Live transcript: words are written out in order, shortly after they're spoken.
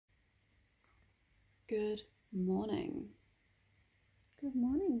Good morning. Good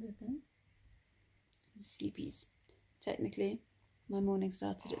morning, Ruben. Sleepies. Technically, my morning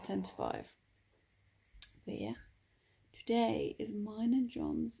started at 10 to 5. But yeah, today is mine and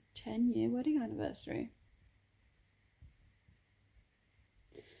John's 10-year wedding anniversary.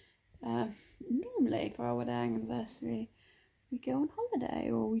 Normally, for our wedding anniversary, we go on holiday,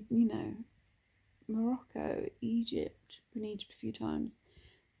 or we, Morocco, Egypt. Been to Egypt a few times.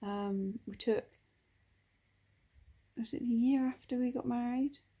 We took, was it the year after we got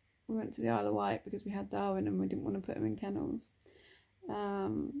married? We went to the Isle of Wight because we had Darwin and we didn't want to put him in kennels.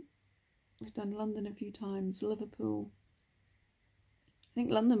 We've done London a few times, Liverpool. I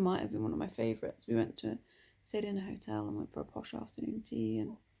think London might have been one of my favourites. We stayed in a hotel and went for a posh afternoon tea,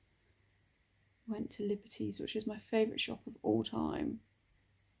 and went to Liberty's, which is my favourite shop of all time,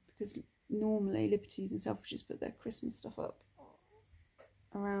 because normally Liberty's and Selfridges put their Christmas stuff up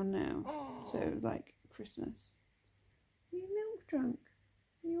around now, so it was like Christmas. Are you milk drunk?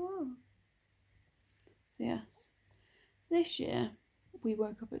 You are. So yes, this year we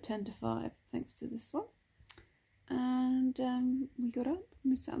woke up at 10 to 5 thanks to this one, and we got up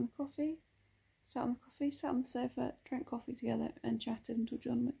and we sat on the sofa, drank coffee together and chatted until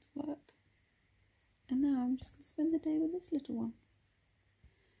John went to work. And now I'm just going to spend the day with this little one.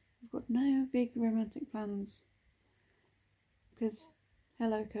 We've got no big romantic plans because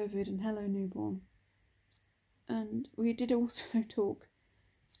hello COVID and hello newborn. And we did also talk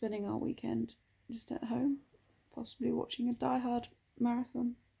spending our weekend just at home, possibly watching a Die Hard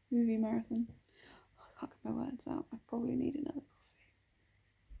movie marathon. Oh, I can't get my words out. I probably need another coffee.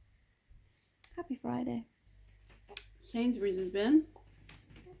 Happy Friday. Sainsbury's has been.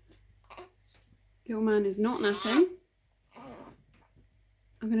 Your man is not napping.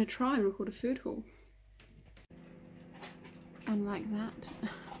 I'm going to try and record a food haul. Unlike that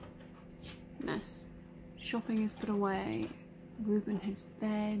mess. Shopping is put away. Ruben has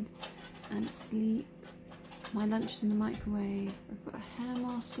fed and asleep. My lunch is in the microwave. I've got a hair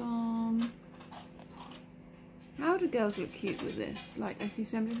mask on. How do girls look cute with this? Like, I see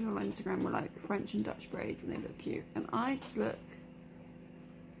so many people on Instagram with like French and Dutch braids and they look cute. And I just look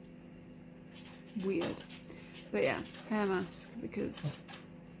weird. But yeah, hair mask because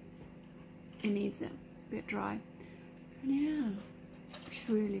it needs it. A bit dry. And yeah, I should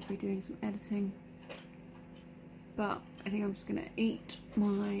really be doing some editing. But I think I'm just gonna eat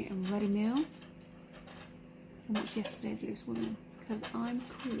my ready meal and watch yesterday's Loose Women because I'm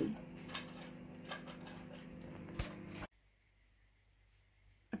cool.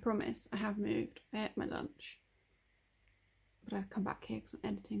 I promise I have moved. I ate my lunch, but I've come back here because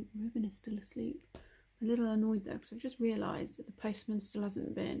I'm editing. Ruben is still asleep. I'm a little annoyed though because I've just realised that the postman still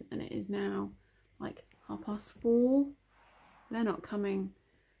hasn't been, and it is now like 4:30. They're not coming.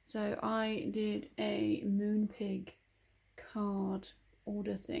 So I did a Moonpig card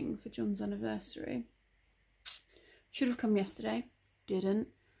order thing for John's anniversary. Should have come yesterday, didn't.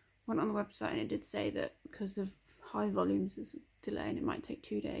 Went on the website and it did say that because of high volumes there's a delay and it might take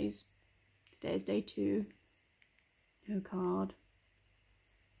 2 days. Today is day 2. No card.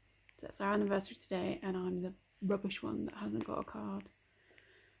 So it's our anniversary today and I'm the rubbish one that hasn't got a card.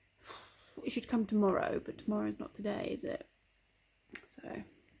 It should come tomorrow, but tomorrow's not today, is it? So,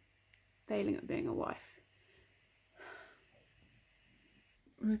 failing at being a wife.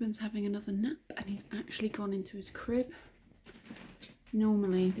 Ruben's having another nap and he's actually gone into his crib.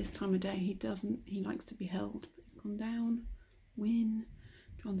 Normally this time of day he doesn't, he likes to be held, but he's gone down.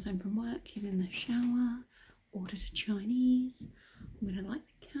 John's home from work, he's in the shower, ordered a Chinese. I'm going to light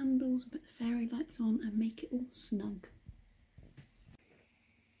the candles, put the fairy lights on and make it all snug.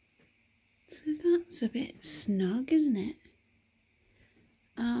 So that's a bit snug, isn't it?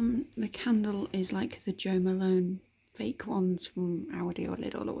 The candle is like the Jo Malone fake ones from Aldi or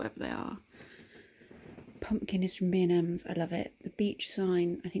Lidl or whatever they are. Pumpkin is from B&M's, I love it. The beach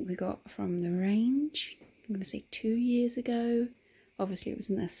sign I think we got from the range, I'm going to say 2 years ago. Obviously it was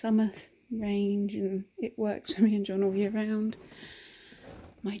in their summer range and it works for me and John all year round.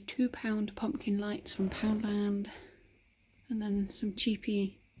 My £2 pumpkin lights from Poundland, and then some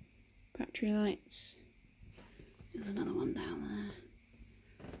cheapy battery lights. There's another one down there.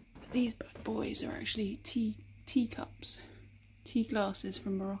 But these bad boys are actually teacups, tea glasses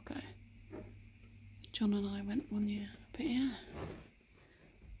from Morocco. John and I went one year, but yeah.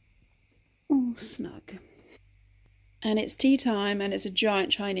 All snug. And it's tea time and it's a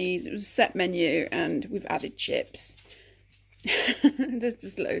giant Chinese. It was a set menu and we've added chips. There's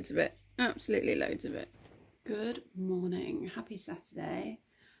just loads of it. Absolutely loads of it. Good morning. Happy Saturday.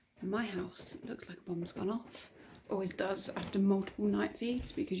 My house looks like a bomb's gone off. Always does after multiple night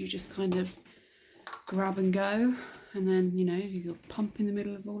feeds because you just kind of grab and go, and then, you know, you got pump in the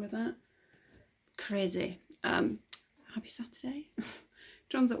middle of all of that. Crazy. Happy Saturday.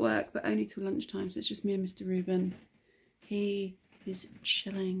 John's at work, but only till lunchtime, so it's just me and Mr. Reuben. He is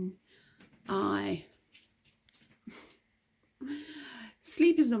chilling.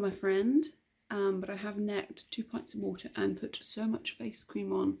 Sleep is not my friend, but I have necked 2 pints of water and put so much face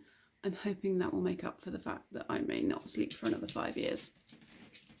cream on. I'm hoping that will make up for the fact that I may not sleep for another 5 years.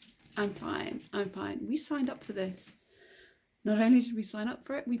 I'm fine, I'm fine. We signed up for this. Not only did we sign up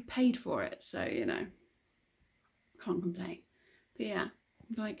for it, we paid for it. So, you know, can't complain. But yeah,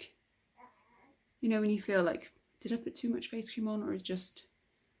 like, you know, when you feel like, did I put too much face cream on, or is just,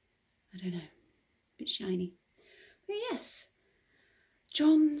 I don't know, a bit shiny. But yes,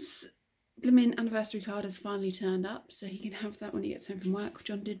 John's blooming anniversary card has finally turned up, so he can have that when he gets home from work.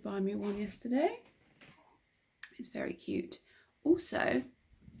 John did buy me one yesterday. It's very cute. Also,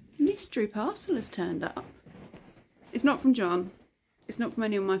 mystery parcel has turned up. It's not from John. It's not from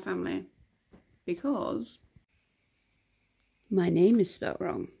anyone in my family, because my name is spelled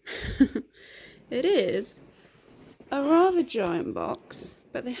wrong. It is a rather giant box,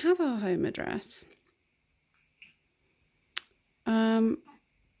 but they have our home address.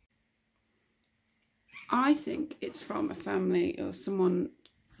 I think it's from a family or someone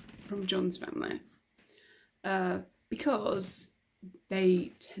from John's family, because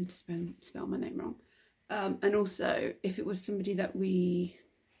they tend to spell my name wrong. And also, if it was somebody that we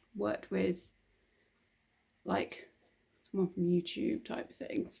worked with, like someone from YouTube type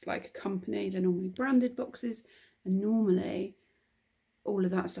things, like a company, they're normally branded boxes, and normally all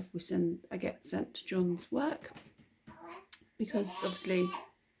of that stuff I get sent to John's work, because obviously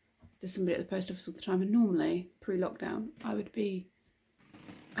there's somebody at the post office all the time, and normally pre-lockdown I would be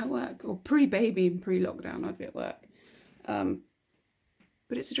at work, or pre-baby and pre-lockdown I'd be at work,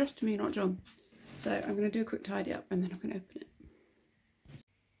 but it's addressed to me, not John. So I'm going to do a quick tidy up and then I'm going to open it.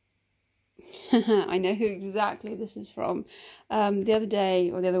 I know who exactly this is from. The other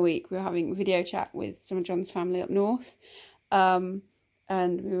day, or the other week, we were having a video chat with some of John's family up north, and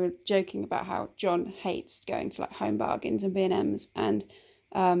we were joking about how John hates going to like Home Bargains and B&M's, and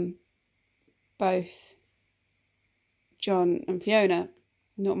both John and Fiona,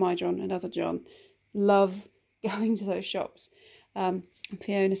 not my John, another John, love going to those shops. And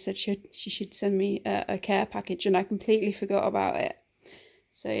Fiona said she should send me a care package, and I completely forgot about it.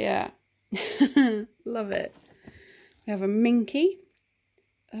 So yeah, love it. We have a Minky.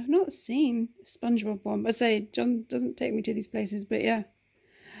 I've not seen a SpongeBob one. I say John doesn't take me to these places, but yeah,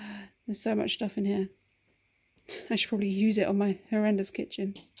 there's so much stuff in here. I should probably use it on my horrendous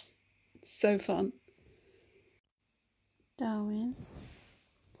kitchen. It's so fun. Darwin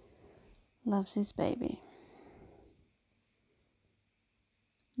loves his baby.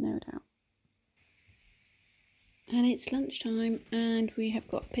 No doubt. And it's lunchtime, and we have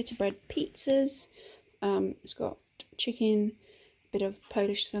got pita bread pizzas. It's got chicken, a bit of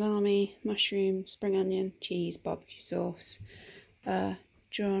Polish salami, mushroom, spring onion, cheese, barbecue sauce.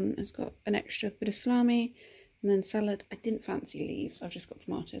 John has got an extra bit of salami, and then salad. I didn't fancy leaves, I've just got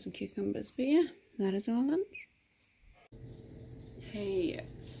tomatoes and cucumbers. But yeah, that is our lunch. Hey,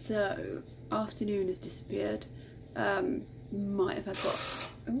 so afternoon has disappeared. Might have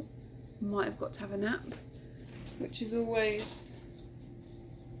got to have a nap, which is always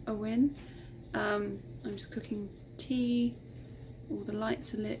a win. I'm just cooking tea, all the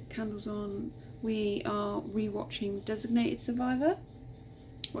lights are lit, candles on. We are rewatching Designated Survivor.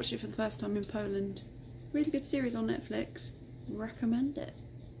 Watched it for the first time in Poland. Really good series on Netflix. Recommend it.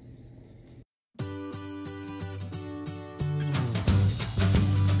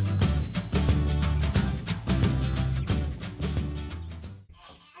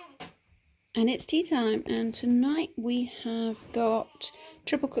 And it's tea time, and tonight we have got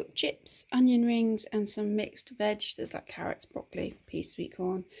triple cooked chips, onion rings, and some mixed veg. There's like carrots, broccoli, peas, sweet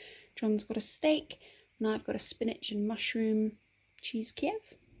corn. John's got a steak, and I've got a spinach and mushroom cheese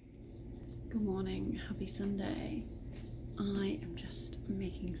Kiev. Good morning, happy Sunday. I am just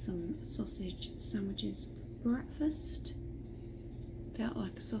making some sausage sandwiches for breakfast. Felt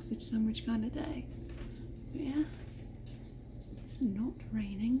like a sausage sandwich kind of day. But yeah, it's not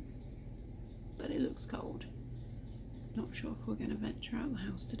raining, but it looks cold. Not sure if we're going to venture out of the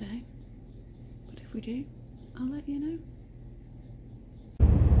house today, but if we do, I'll let you know.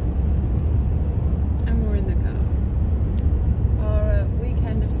 And we're in the car. Our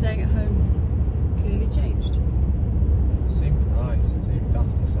weekend of staying at home clearly changed. Seems nice, it seems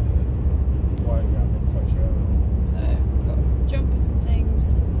daft to say. Why we have been fresh air. So we've got jumpers and things,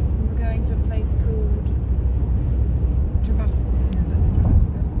 and we're going to a place called Travascus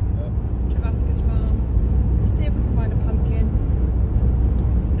Farm.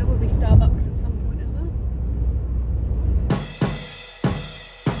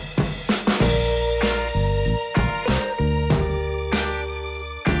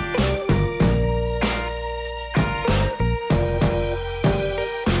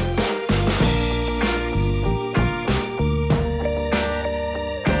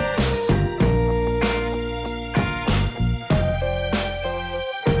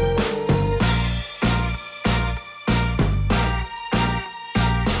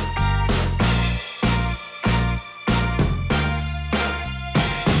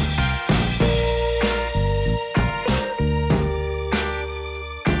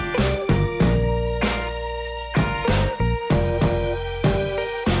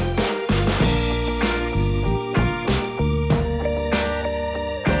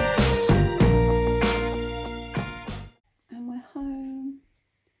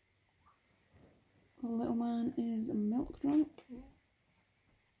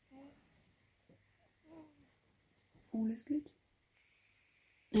 is good.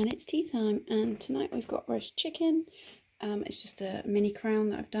 And it's tea time, and tonight we've got roast chicken. It's just a mini crown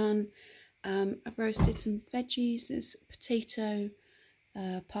that I've done. I've roasted some veggies. There's potato,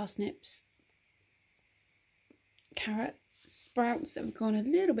 parsnips, carrot, sprouts that have gone a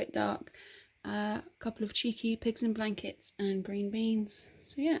little bit dark, a couple of cheeky pigs in blankets, and green beans.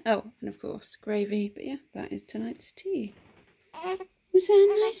 So yeah, oh, and of course gravy. But yeah, that is tonight's tea. Was that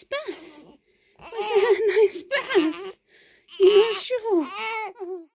a nice bath? Was that a nice bath? You're not sure? Oh.